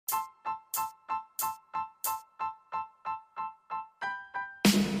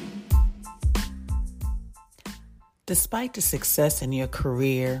Despite the success in your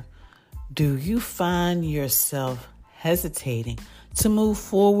career, do you find yourself hesitating to move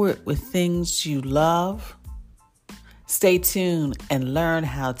forward with things you love? Stay tuned and learn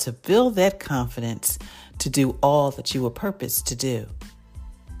how to build that confidence to do all that you were purposed to do.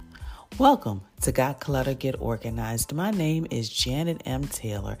 Welcome to Got Clutter, Get Organized. My name is Janet M.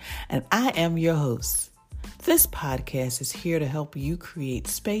 Taylor, and I am your host. This podcast is here to help you create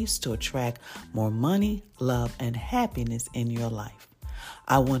space to attract more money, love, and happiness in your life.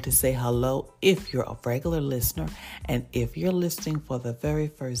 I want to say hello if you're a regular listener, and if you're listening for the very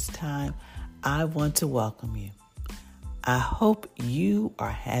first time, I want to welcome you. I hope you are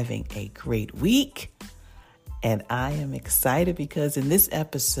having a great week, and I am excited because in this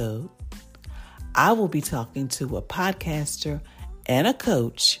episode, I will be talking to a podcaster and a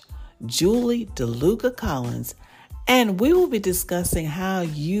coach, Julie DeLuca Collins, and we will be discussing how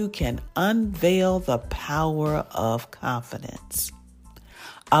you can unveil the power of confidence.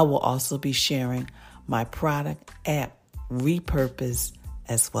 I will also be sharing my product, app, repurpose,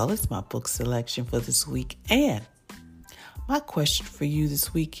 as well as my book selection for this week. And my question for you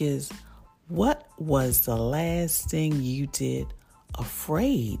this week is, what was the last thing you did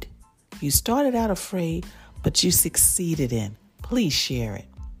afraid? You started out afraid, but you succeeded in. Please share it.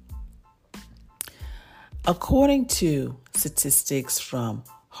 According to statistics from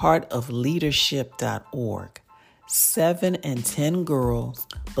heartofleadership.org, 7 in 10 girls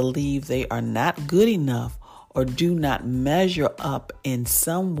believe they are not good enough or do not measure up in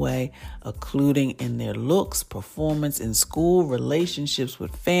some way, including in their looks, performance in school, relationships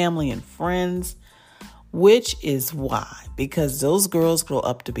with family and friends, which is why, because those girls grow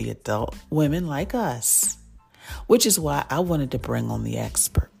up to be adult women like us, which is why I wanted to bring on the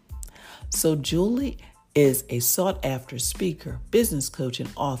expert. So Julie is a sought-after speaker, business coach, and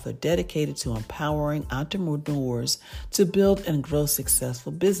author dedicated to empowering entrepreneurs to build and grow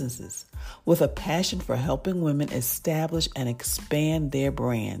successful businesses. With a passion for helping women establish and expand their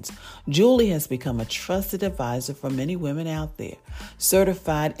brands, Julie has become a trusted advisor for many women out there.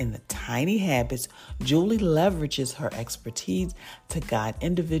 Certified in the tiny habits, Julie leverages her expertise to guide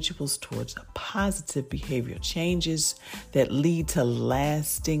individuals towards positive behavioral changes that lead to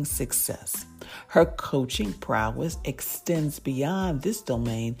lasting success. Her coaching prowess extends beyond this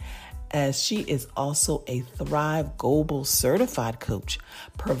domain, as she is also a Thrive Global certified coach,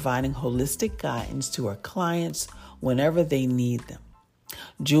 providing holistic guidance to her clients whenever they need them.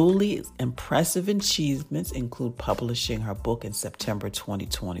 Julie's impressive achievements include publishing her book in September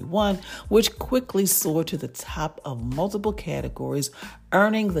 2021, which quickly soared to the top of multiple categories,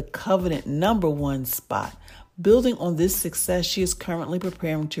 earning the coveted #1 spot. Building on this success, she is currently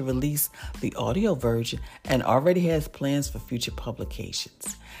preparing to release the audio version and already has plans for future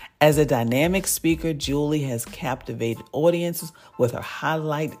publications. As a dynamic speaker, Julie has captivated audiences with her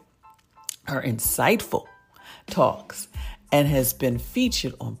insightful talks and has been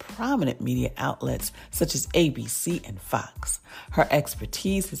featured on prominent media outlets such as ABC and Fox. Her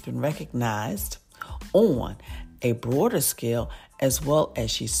expertise has been recognized on a broader scale, as well as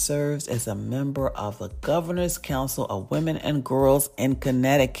she serves as a member of the Governor's Council of Women and Girls in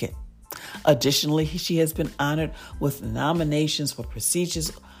Connecticut. Additionally, she has been honored with nominations for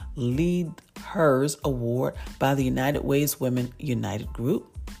prestigious Lead Hers Award by the United Ways Women United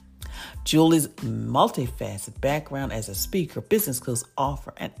Group. Julie's multifaceted background as a speaker, business coach,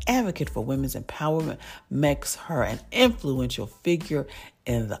 author, and advocate for women's empowerment makes her an influential figure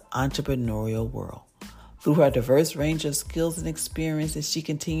in the entrepreneurial world. Through her diverse range of skills and experiences, she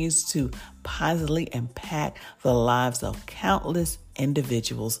continues to positively impact the lives of countless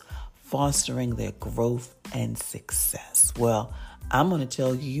individuals, fostering their growth and success. Well, I'm going to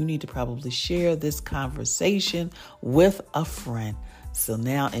tell you, you need to probably share this conversation with a friend. So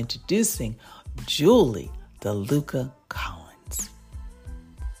now introducing Julie DeLuca Collins.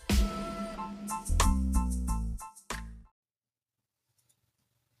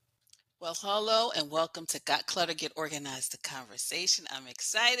 Well, hello and welcome to Got Clutter, Get Organized, the conversation. I'm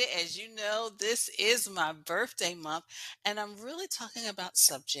excited. As you know, this is my birthday month, and I'm really talking about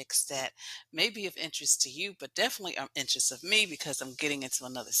subjects that may be of interest to you, but definitely are interest of me because I'm getting into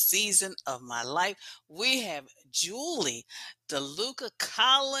another season of my life. We have Julie DeLuca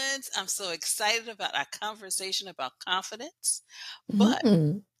Collins. I'm so excited about our conversation about confidence, but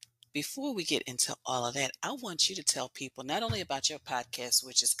before we get into all of that, I want you to tell people not only about your podcast,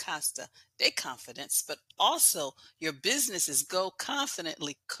 which is Costa de Confidence, but also your business is Go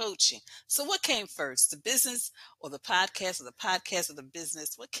Confidently Coaching. So what came first, the business or the podcast or the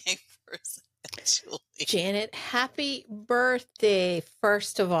business? What came first? Julie. Janet, happy birthday.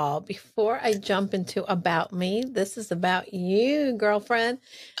 First of all, before I jump into about me, this is about you, girlfriend.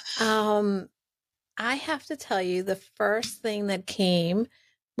 Um, I have to tell you, the first thing that came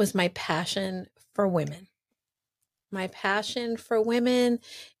was my passion for women. My passion for women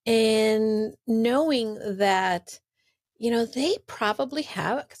and knowing that, they probably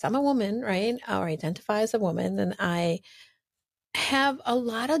have, because I'm a woman, right? Or identify as a woman, and I have a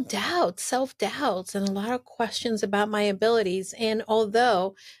lot of doubts, self doubts, and a lot of questions about my abilities. And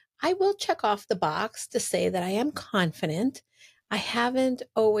although I will check off the box to say that I am confident, I haven't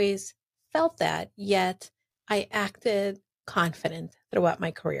always felt that, yet I acted confident throughout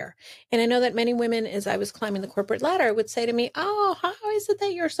my career. And I know that many women, as I was climbing the corporate ladder, would say to me, "Oh, how is it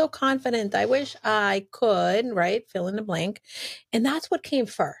that you're so confident? I wish I could," right? Fill in the blank. And that's what came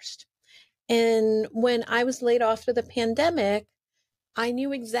first. And when I was laid off through the pandemic, I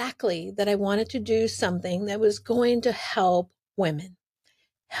knew exactly that I wanted to do something that was going to help women,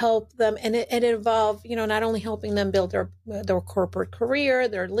 help them. And it involved, not only helping them build their corporate career,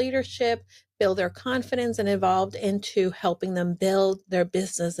 their leadership, build their confidence, and evolved into helping them build their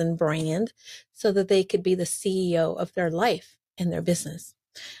business and brand so that they could be the CEO of their life and their business.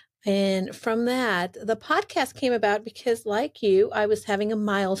 And from that, the podcast came about because, like you, I was having a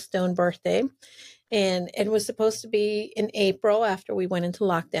milestone birthday. And it was supposed to be in April after we went into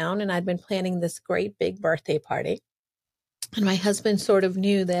lockdown. And I'd been planning this great big birthday party. And my husband sort of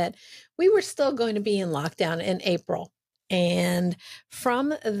knew that we were still going to be in lockdown in April. And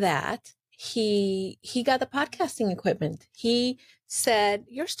from that, he got the podcasting equipment. He said,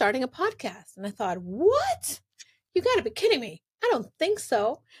 "You're starting a podcast." And I thought, "What? You got to be kidding me. I don't think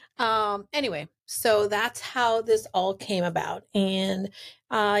so." Anyway, so that's how this all came about. And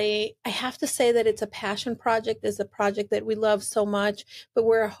I have to say that it's a passion project. It's a project that we love so much, but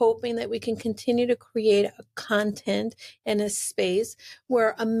we're hoping that we can continue to create a content and a space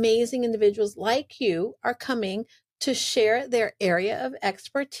where amazing individuals like you are coming to share their area of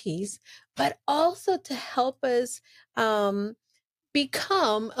expertise, but also to help us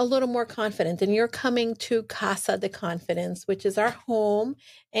become a little more confident. And you're coming to Casa de Confidence, which is our home.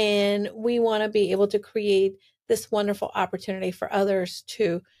 And we want to be able to create this wonderful opportunity for others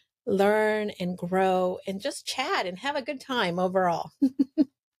to learn and grow and just chat and have a good time overall.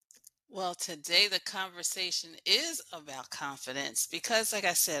 Well, today the conversation is about confidence because, like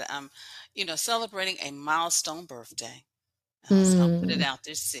I said, I'm, celebrating a milestone birthday. I'll put it Mm. out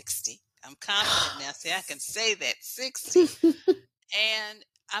there, 60. I'm confident now. See, I can say that 60. And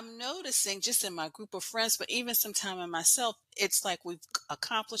I'm noticing just in my group of friends, but even sometime in myself, it's like we've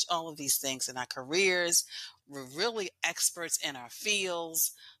accomplished all of these things in our careers. We're really experts in our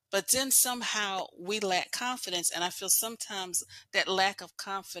fields, but then somehow we lack confidence. And I feel sometimes that lack of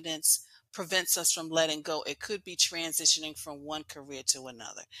confidence prevents us from letting go. It could be transitioning from one career to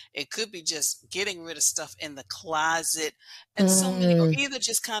another. It could be just getting rid of stuff in the closet and so many, or Mm. either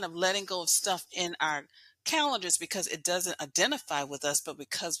just kind of letting go of stuff in our calendars because it doesn't identify with us, but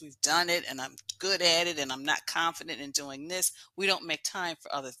because we've done it and I'm good at it and I'm not confident in doing this, we don't make time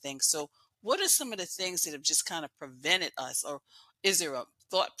for other things. So, what are some of the things that have just kind of prevented us, or is there a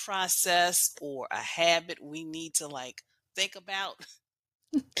thought process or a habit we need to like think about?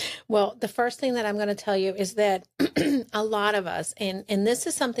 Well, the first thing that I'm going to tell you is that a lot of us, and this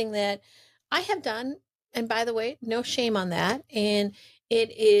is something that I have done, and by the way, no shame on that, and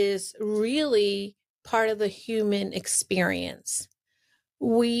it is really part of the human experience.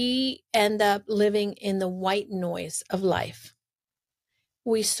 We end up living in the white noise of life.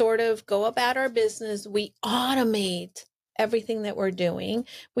 We sort of go about our business. We automate everything that we're doing.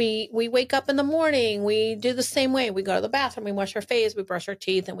 We wake up in the morning, we do the same way. We go to the bathroom, we wash our face, we brush our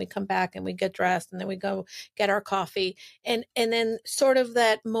teeth, and we come back and we get dressed, and then we go get our coffee. And then sort of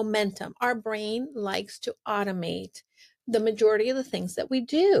that momentum. Our brain likes to automate the majority of the things that we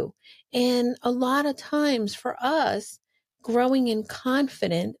do. And a lot of times for us, growing in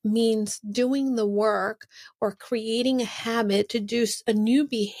confident means doing the work or creating a habit to do a new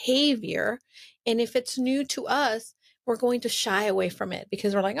behavior. And if it's new to us, we're going to shy away from it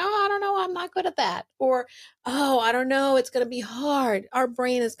because we're like, "Oh, I don't know, I'm not good at that." Or, "Oh, I don't know, it's going to be hard." Our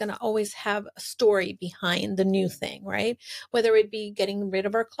brain is going to always have a story behind the new thing, right? Whether it be getting rid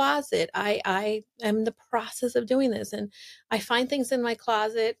of our closet. I am in the process of doing this, and I find things in my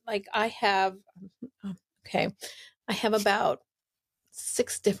closet. Like I have, okay, I have about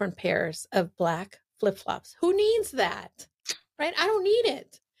 6 different pairs of black flip flops. Who needs that? Right? I don't need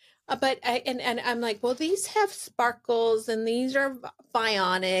it. But and I'm like, well, these have sparkles and these are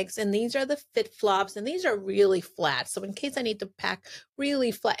bionics and these are the fit flops and these are really flat. So in case I need to pack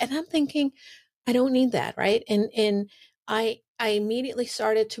really flat, and I'm thinking, I don't need that, right? And I immediately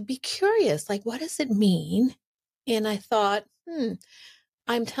started to be curious, like, what does it mean? And I thought,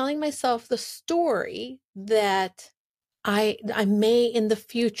 I'm telling myself the story that I may in the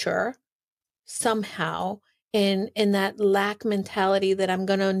future somehow in that lack mentality that I'm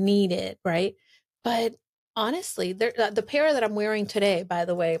going to need it, right? But honestly, the pair that I'm wearing today, by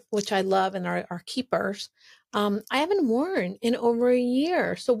the way, which I love and are keepers, I haven't worn in over a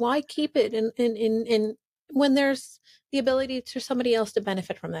year. So why keep it in when there's the ability for somebody else to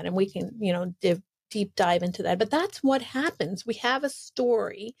benefit from that, and we can, deep dive into that. But that's what happens. We have a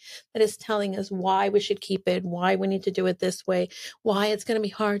story that is telling us why we should keep it, why we need to do it this way, why it's going to be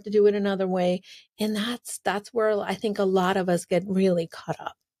hard to do it another way. And that's where I think a lot of us get really caught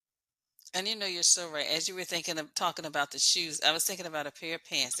up. And you're so right. As you were talking about the shoes, I was thinking about a pair of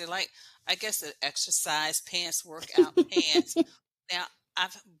pants. They're like, I guess, the exercise pants, workout pants. Now,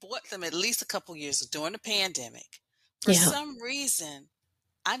 I've bought them at least a couple years during the pandemic. For Yeah. some reason,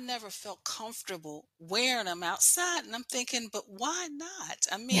 I never felt comfortable wearing them outside. And I'm thinking, but why not?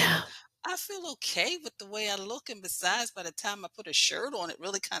 I mean, Yeah. I feel okay with the way I look. And besides, by the time I put a shirt on, it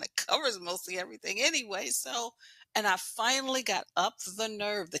really kind of covers mostly everything anyway. So, and I finally got up the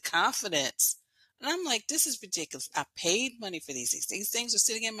nerve, the confidence. And I'm like, this is ridiculous. I paid money for these things. These things are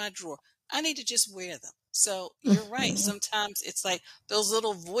sitting in my drawer. I need to just wear them. So you're right. Mhm. Sometimes it's like those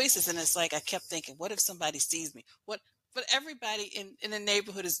little voices. And it's like, I kept thinking, what if somebody sees me? But everybody in the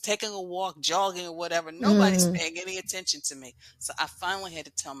neighborhood is taking a walk, jogging, or whatever. Nobody's Mm. paying any attention to me. So I finally had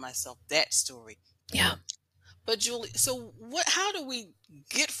to tell myself that story. Yeah. But Julie, so what? How do we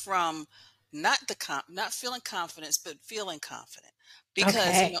get from not feeling confidence, but feeling confident? Because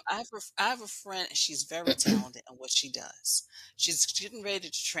Okay. I have a friend. She's very talented in what she does. She's getting ready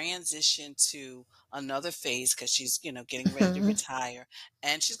to transition to another phase because she's getting ready to Mhm. retire,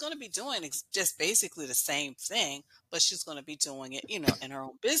 and she's going to be doing just basically the same thing, but she's going to be doing it in her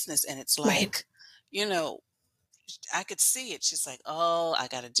own business. And it's Right. like, you know, I could see it. She's like, "Oh, I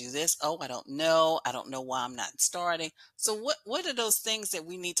got to do this. Oh, I don't know. I don't know why I'm not starting." So what are those things that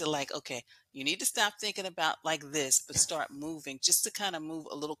we need to, like, okay, you need to stop thinking about like this, but start moving just to kind of move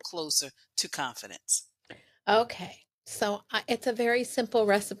a little closer to confidence. Okay. So it's a very simple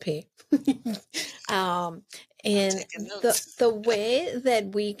recipe. um, I'm and taking the notes. the way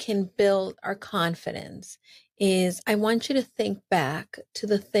that we can build our confidence is I want you to think back to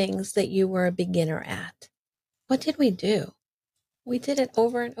the things that you were a beginner at. What did we do? We did it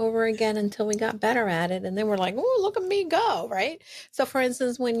over and over again until we got better at it. And then we're like, oh, look at me go, right? So, for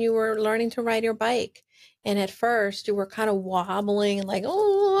instance, when you were learning to ride your bike, and at first you were kind of wobbling and like,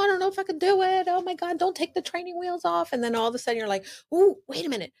 oh, I don't know if I could do it. Oh my God, don't take the training wheels off. And then all of a sudden you're like, oh, wait a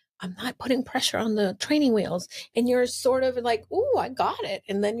minute. I'm not putting pressure on the training wheels. And you're sort of like, oh, I got it.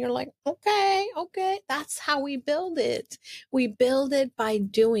 And then you're like, okay, okay. That's how we build it. We build it by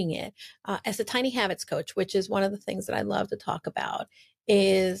doing it as a tiny habits coach, which is one of the things that I love to talk about,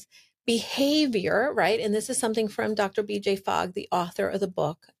 is behavior, right? And this is something from Dr. BJ Fogg, the author of the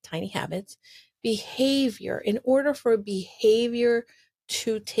book, Tiny Habits. Behavior, in order for behavior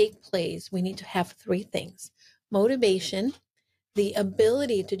to take place, we need to have three things: motivation, the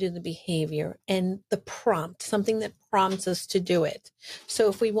ability to do the behavior, and the prompt, something that prompts us to do it. So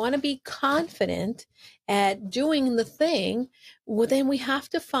if we want to be confident at doing the thing, well, then we have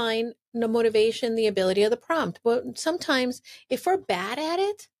to find the motivation, the ability of the prompt. But sometimes if we're bad at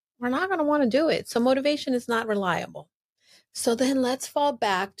it, we're not going to want to do it. So motivation is not reliable. So then let's fall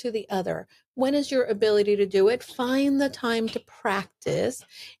back to the other. When is your ability to do it? Find the time to practice,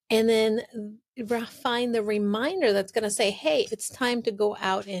 and then find the reminder that's going to say, hey, it's time to go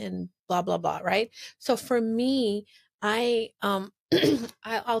out and blah, blah, blah, right? So for me, I'll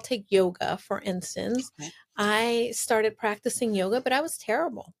take yoga, for instance. Okay. I started practicing yoga, but I was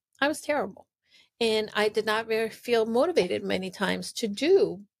terrible. I was terrible. And I did not very feel motivated many times to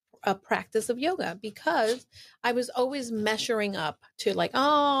do a practice of yoga because I was always measuring up to like,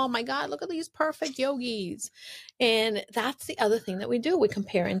 oh my God, look at these perfect yogis. And that's the other thing that we do. We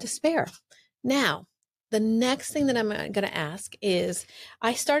compare and despair. Now, the next thing that I'm going to ask is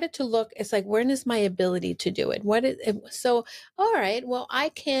I started to look, it's like, when is my ability to do it? What is it? So, all right, well, I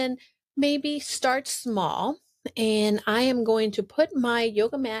can maybe start small, and I am going to put my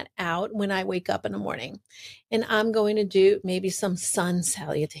yoga mat out when I wake up in the morning, and I'm going to do maybe some sun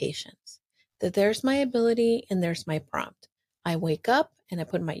salutations. That there's my ability and there's my prompt. I wake up and I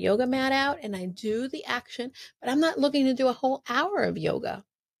put my yoga mat out and I do the action, but I'm not looking to do a whole hour of yoga.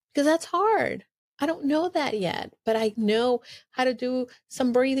 because that's hard. I don't know that yet, but I know how to do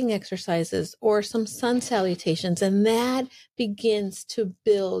some breathing exercises or some sun salutations. And that begins to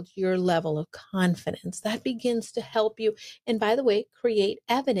build your level of confidence. That begins to help you. And by the way, create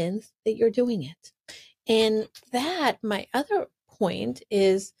evidence that you're doing it. And that, my other point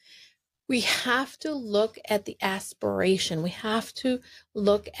is, we have to look at the aspiration. We have to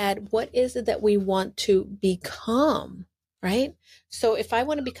look at what is it that we want to become, right? So if I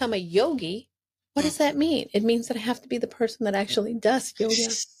want to become a yogi, what does that mean? It means that I have to be the person that actually does yoga.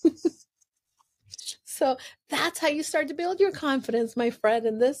 So that's how you start to build your confidence, my friend.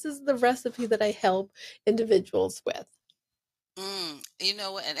 And this is the recipe that I help individuals with. You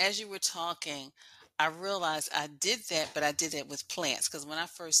know what? And as you were talking, I realized I did that, but I did that with plants because when I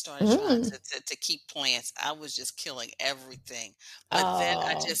first started trying Mm. to keep plants, I was just killing everything. But then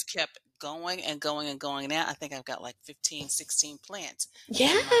I Oh, just kept going and going and going. Now I think I've got like 15, 16 plants in my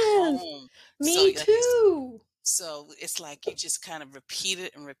yes, home. So me like you too. so it's like you just kind of repeat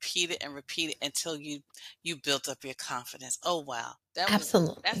it and repeat it and repeat it until you built up your confidence. Oh wow. That's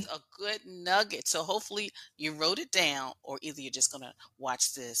Absolutely. a good nugget. So hopefully you wrote it down or either you're just going to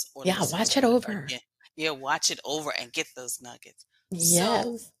watch this or Yeah, listen watch to it it over. again. Yeah, watch it over and get those nuggets. So,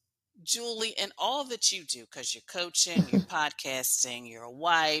 Yes. Julie, and all that you do, because you're coaching, you're podcasting, you're a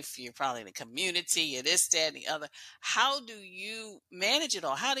wife, you're probably in the community, you're this, that, and the other. How do you manage it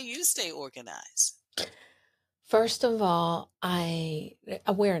all? How do you stay organized? First of all,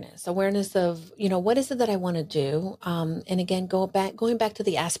 awareness of, what is it that I want to do? And again, going back to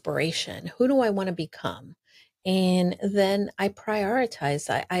the aspiration, who do I want to become? And then I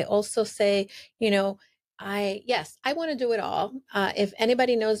prioritize. I also say, you know, yes, I want to do it all. If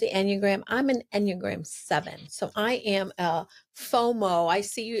anybody knows the Enneagram, I'm an Enneagram 7. So I am a FOMO. I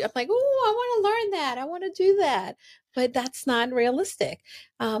see you. I'm like, oh, I want to learn that. I want to do that. But that's not realistic.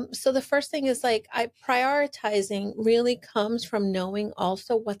 So the first thing is like I prioritizing really comes from knowing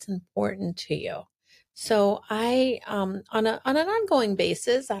also what's important to you. So I on an ongoing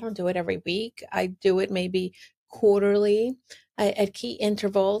basis, I don't do it every week. I do it maybe quarterly at key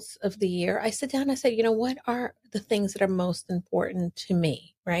intervals of the year. I sit down and I say, what are the things that are most important to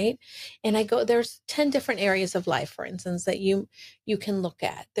me, right? And I go, there's 10 different areas of life, for instance, that you can look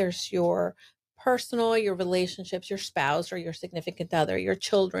at. There's your personal, your relationships, your spouse or your significant other, your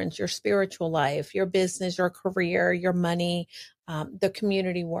children's, your spiritual life, your business, your career, your money, the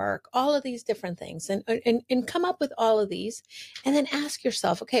community work, all of these different things, and come up with all of these, and then ask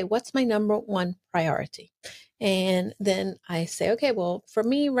yourself, okay, what's my number one priority? And then I say, okay, well, for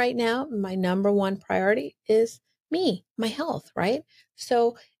me right now, my number one priority is me, my health, right?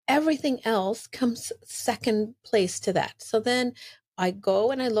 So everything else comes second place to that. So then I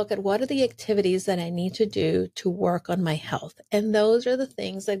go and I look at what are the activities that I need to do to work on my health. And those are the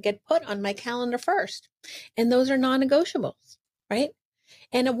things that get put on my calendar first. And those are non negotiables, right?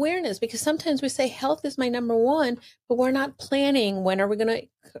 And awareness, because sometimes we say health is my number one, but we're not planning when are we going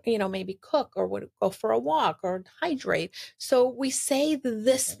to, maybe cook or go for a walk or hydrate. So we say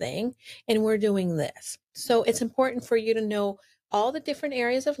this thing and we're doing this. So it's important for you to know all the different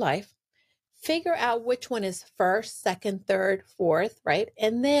areas of life, figure out which one is first, second, third, fourth, right?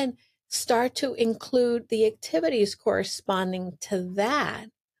 And then start to include the activities corresponding to that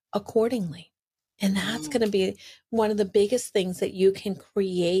accordingly. And that's Mm, going to be one of the biggest things that you can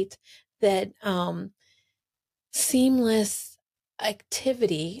create that seamless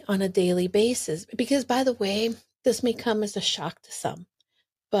activity on a daily basis. Because, by the way, this may come as a shock to some,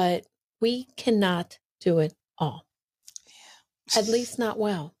 but we cannot do it all, yeah. at least not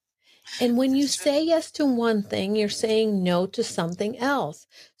well. And when you That's true. say yes to one thing, you're saying no to something else.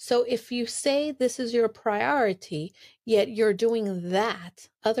 So if you say this is your priority, yet you're doing that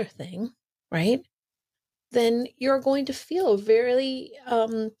other thing, right? Then you're going to feel very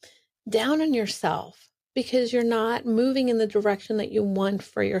down on yourself because you're not moving in the direction that you want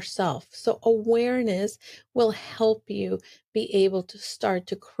for yourself. So awareness will help you be able to start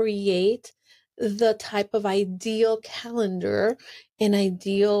to create the type of ideal calendar and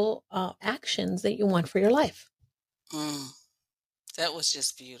ideal actions that you want for your life. Mm. That was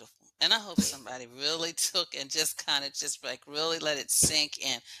just beautiful. And I hope somebody really took and just kind of just like really let it sink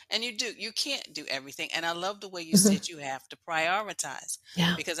in. And you can't do everything. And I love the way you Mhm. said you have to prioritize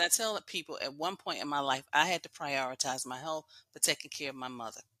Yeah. because I tell people at one point in my life, I had to prioritize my health for taking care of my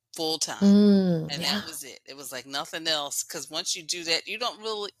mother full time. And that Yeah. was it. It was like nothing else. Because once you do that, you don't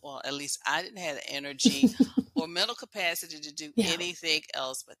really, well, at least I didn't have the energy or mental capacity to do Yeah. anything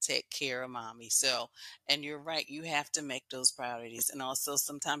else but take care of mommy. So, and you're right, you have to make those priorities. And also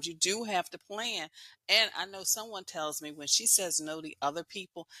sometimes you do have to plan. And I know someone tells me when she says no to other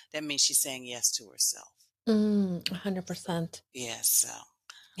people, that means she's saying yes to herself. 100%. Yes. So,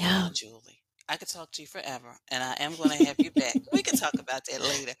 Yeah. Julie, I could talk to you forever, and I am going to have you back. We can talk about that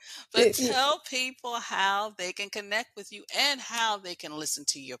later. But It- tell people how they can connect with you and how they can listen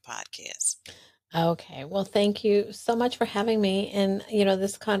to your podcast. Okay. Well, thank you so much for having me. And,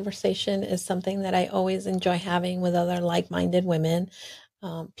 this conversation is something that I always enjoy having with other like-minded women.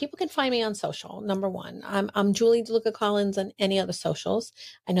 People can find me on social. Number one, I'm Julie DeLuca Collins on any other socials.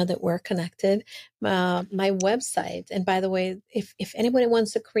 I know that we're connected. My website, and by the way, if anybody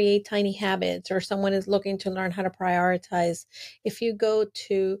wants to create tiny habits or someone is looking to learn how to prioritize, if you go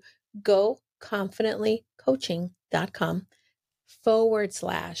to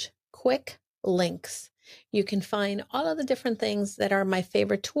goconfidentlycoaching.com/quick links. You can find all of the different things that are my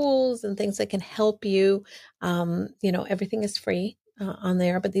favorite tools and things that can help you. Everything is free on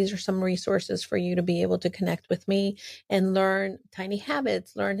there, but these are some resources for you to be able to connect with me and learn tiny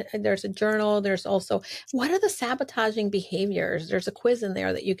habits. There's a journal. There's also, what are the sabotaging behaviors? There's a quiz in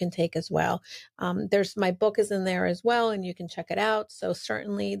there that you can take as well. There's my book is in there as well, and you can check it out. So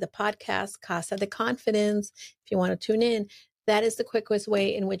certainly the podcast, Casa de Confidence, if you want to tune in, that is the quickest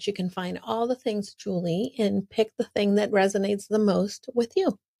way in which you can find all the things, Julie, and pick the thing that resonates the most with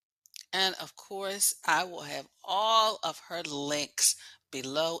you. And of course, I will have all of her links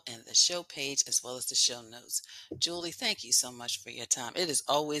below in the show page as well as the show notes. Julie, thank you so much for your time. It is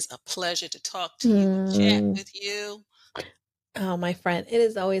always a pleasure to talk to you and chat Mm. with you. Oh, my friend, it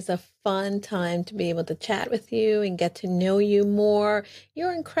is always a fun time to be able to chat with you and get to know you more.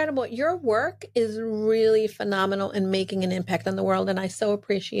 You're incredible. Your work is really phenomenal in making an impact on the world. And I so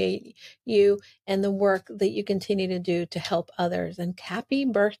appreciate you and the work that you continue to do to help others. And happy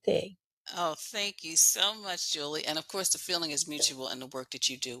birthday. Oh, thank you so much, Julie. And of course, the feeling is mutual in the work that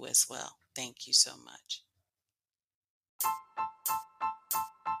you do as well. Thank you so much.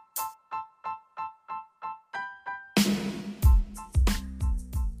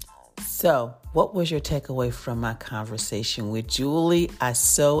 So, what was your takeaway from my conversation with Julie? I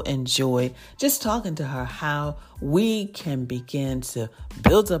so enjoyed just talking to her how we can begin to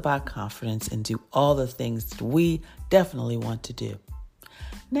build up our confidence and do all the things that we definitely want to do.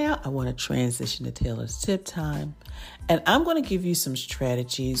 Now, I want to transition to Taylor's tip time, and I'm going to give you some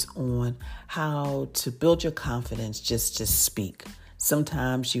strategies on how to build your confidence just to speak.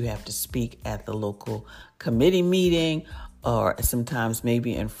 Sometimes you have to speak at the local committee meeting, or sometimes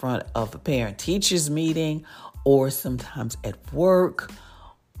maybe in front of a parent-teachers meeting, or sometimes at work,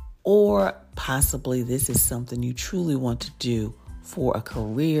 or possibly this is something you truly want to do for a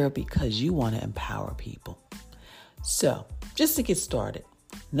career because you want to empower people. So, just to get started,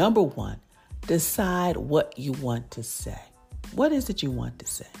 number one, decide what you want to say. What is it you want to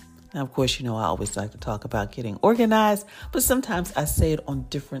say? Now, of course, I always like to talk about getting organized, but sometimes I say it on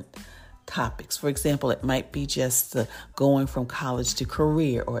different topics. For example, it might be just going from college to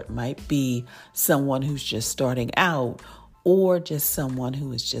career, or it might be someone who's just starting out, or just someone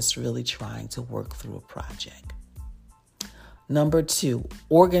who is just really trying to work through a project. Number two,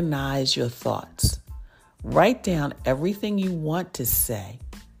 organize your thoughts. Write down everything you want to say,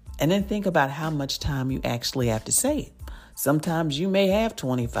 and then think about how much time you actually have to say it. Sometimes you may have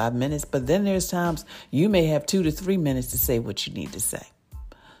 25 minutes, but then there's times you may have 2 to 3 minutes to say what you need to say.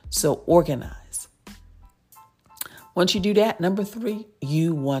 So organize. Once you do that, number three,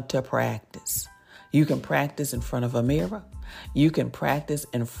 you want to practice. You can practice in front of a mirror. You can practice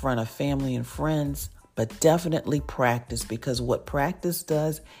in front of family and friends, but definitely practice, because what practice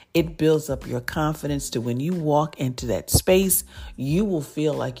does, it builds up your confidence to when you walk into that space, you will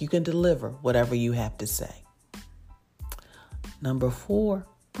feel like you can deliver whatever you have to say. Number four,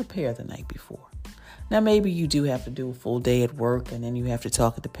 prepare the night before. Now, maybe you do have to do a full day at work and then you have to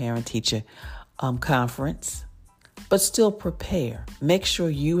talk at the parent-teacher conference, but still prepare. Make sure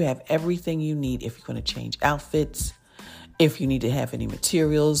you have everything you need if you're going to change outfits, if you need to have any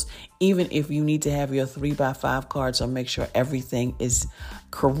materials, even if you need to have your 3x5 cards, so make sure everything is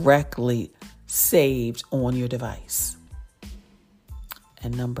correctly saved on your device.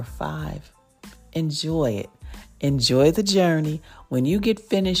 And number five, enjoy it. Enjoy the journey. When you get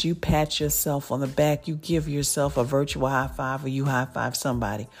finished, you pat yourself on the back. You give yourself a virtual high five, or you high five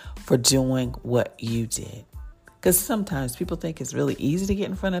somebody for doing what you did. Because sometimes people think it's really easy to get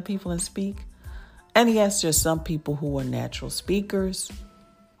in front of people and speak. And yes, there's some people who are natural speakers.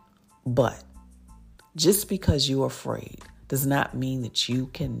 But just because you're afraid does not mean that you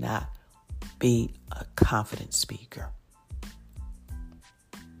cannot be a confident speaker.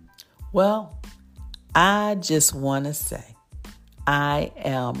 Well, I just want to say I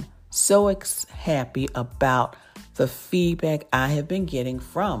am so happy about the feedback I have been getting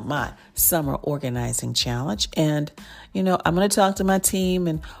from my summer organizing challenge. And, I'm going to talk to my team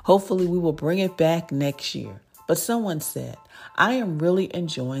and hopefully we will bring it back next year. But someone said, I am really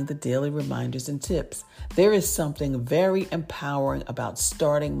enjoying the daily reminders and tips. There is something very empowering about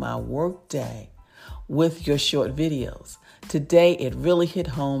starting my work day with your short videos. Today, it really hit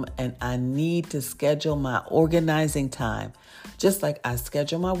home and I need to schedule my organizing time, just like I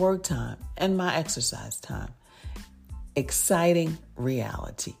schedule my work time and my exercise time. Exciting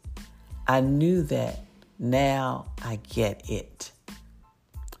reality. I knew that. Now I get it.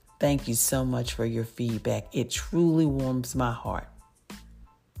 Thank you so much for your feedback. It truly warms my heart.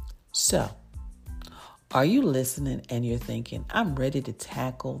 So, are you listening and you're thinking, I'm ready to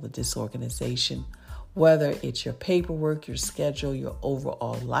tackle the disorganization? Whether it's your paperwork, your schedule, your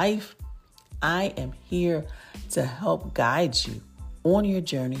overall life, I am here to help guide you on your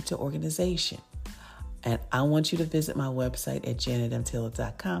journey to organization. And I want you to visit my website at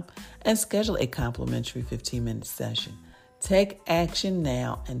janetmtaylor.com and schedule a complimentary 15-minute session. Take action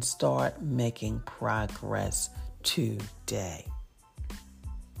now and start making progress today.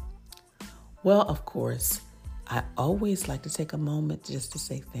 Well, of course, I always like to take a moment just to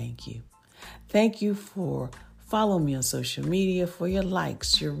say thank you. Thank you for following me on social media, for your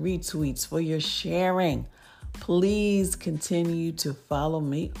likes, your retweets, for your sharing. Please continue to follow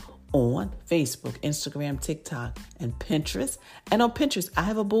me on Facebook, Instagram, TikTok, and Pinterest. And on Pinterest, I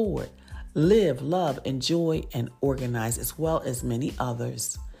have a board, Live, Love, Enjoy, and Organize, as well as many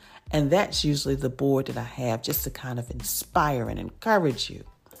others. And that's usually the board that I have just to kind of inspire and encourage you.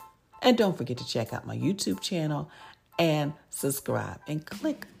 And don't forget to check out my YouTube channel and subscribe and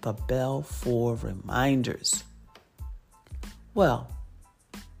click the bell for reminders. Well,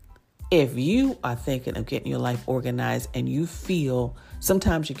 if you are thinking of getting your life organized and you feel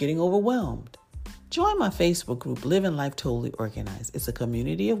sometimes you're getting overwhelmed, join my Facebook group, Living Life Totally Organized. It's a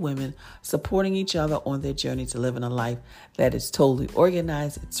community of women supporting each other on their journey to living a life that is totally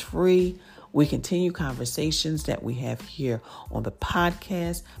organized. It's free. We continue conversations that we have here on the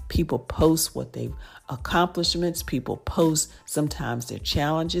podcast. People post what they've accomplishments. People post sometimes their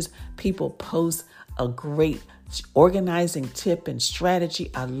challenges. People post a great organizing tip and strategy.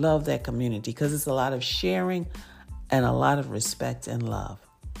 I love that community because it's a lot of sharing and a lot of respect and love.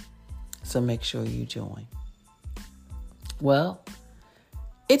 So make sure you join. Well,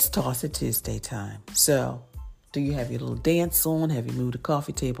 it's Toss It Tuesday time. So do you have your little dance on? Have you moved the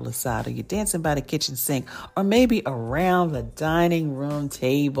coffee table aside? Are you dancing by the kitchen sink? Or maybe around the dining room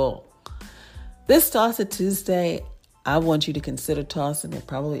table? This Toss It Tuesday, I want you to consider tossing. It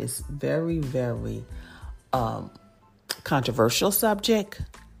probably is very, very controversial subject,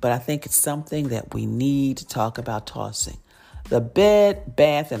 but I think it's something that we need to talk about tossing. The Bed,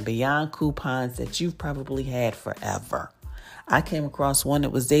 Bath, and Beyond coupons that you've probably had forever. I came across one that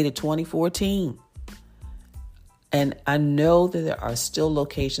was dated 2014. And I know that there are still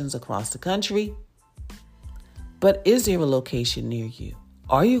locations across the country, but is there a location near you?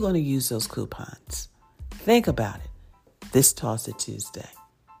 Are you going to use those coupons? Think about it. This Toss It Tuesday.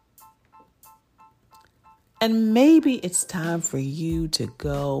 And maybe it's time for you to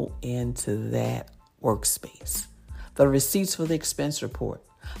go into that workspace. The receipts for the expense report,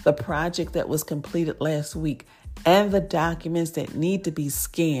 the project that was completed last week, and the documents that need to be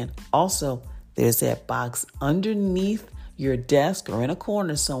scanned. Also, there's that box underneath your desk or in a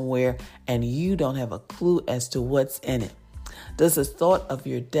corner somewhere, and you don't have a clue as to what's in it. Does the thought of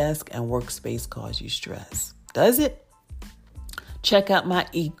your desk and workspace cause you stress? Does it? Check out my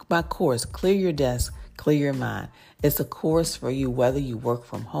course, Clear Your Desk, Clear Your Mind. It's a course for you whether you work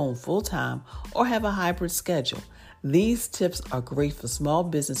from home full-time or have a hybrid schedule. These tips are great for small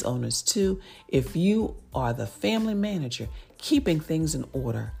business owners too if you are the family manager keeping things in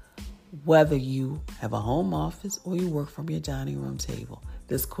order. Whether you have a home office or you work from your dining room table,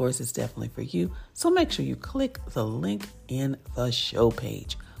 this course is definitely for you. So make sure you click the link in the show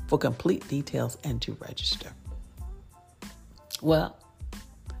page for complete details and to register. Well,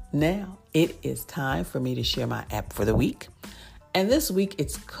 now it is time for me to share my app for the week. And this week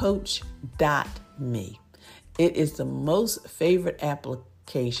it's Coach.me. It is the most favorite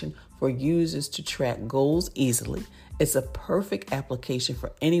application for users to track goals easily. It's a perfect application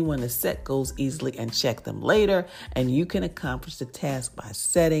for anyone to set goals easily and check them later, and you can accomplish the task by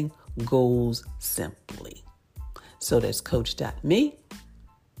setting goals simply. So that's Coach.me.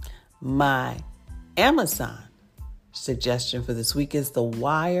 My Amazon suggestion for this week is The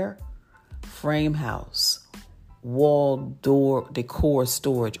Wire frame house, wall door decor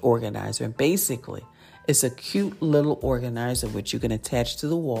storage organizer. And basically, it's a cute little organizer which you can attach to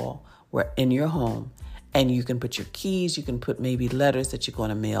the wall where in your home. And you can put your keys, you can put maybe letters that you're going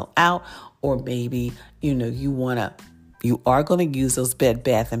to mail out, or maybe, you are going to use those Bed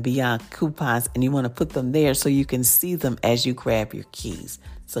Bath & Beyond coupons and you want to put them there so you can see them as you grab your keys.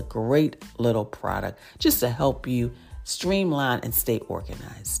 It's a great little product just to help you streamline and stay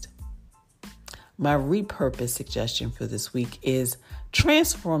organized. My repurpose suggestion for this week is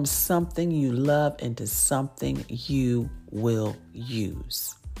transform something you love into something you will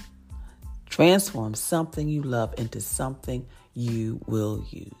use. Transform something you love into something you will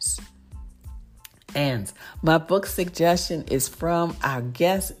use. And my book suggestion is from our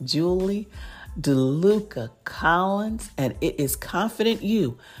guest, Julie DeLuca Collins, and it is Confident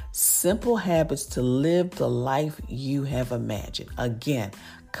You, Simple Habits to Live the Life You Have Imagined. Again,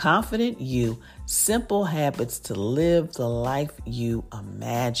 Confident You, Simple Habits to Live the Life You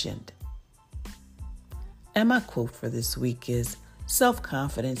Imagined. And my quote for this week is,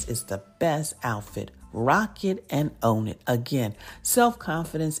 self-confidence is the best outfit. Rock it and own it. Again,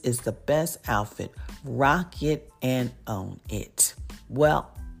 self-confidence is the best outfit. Rock it and own it. Well,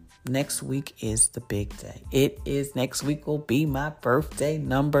 next week is the big day. Next week will be my birthday,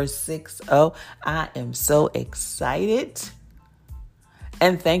 number 60. I am so excited.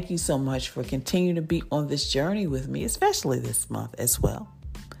 And thank you so much for continuing to be on this journey with me, especially this month as well.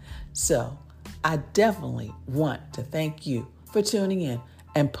 So I definitely want to thank you for tuning in,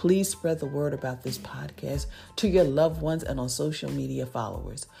 and please spread the word about this podcast to your loved ones and on social media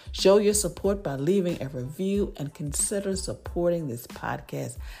followers. Show your support by leaving a review and consider supporting this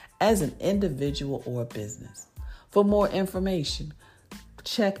podcast as an individual or business. For more information,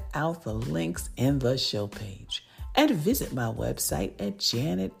 check out the links in the show page and visit my website at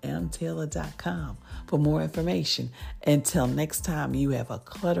janetmtaylor.com for more information. Until next time, you have a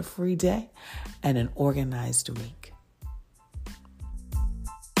clutter-free day and an organized week.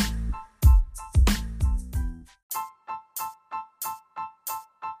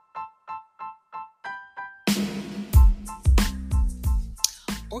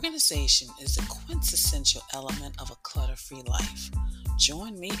 Organization is a quintessential element of a clutter-free life.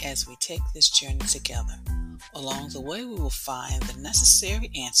 Join me as we take this journey together. Along the way, we will find the necessary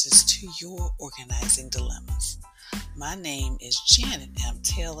answers to your organizing dilemmas. My name is Janet M.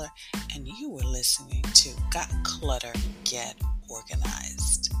 Taylor, and you are listening to Got Clutter, Get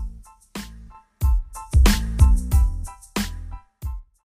Organized.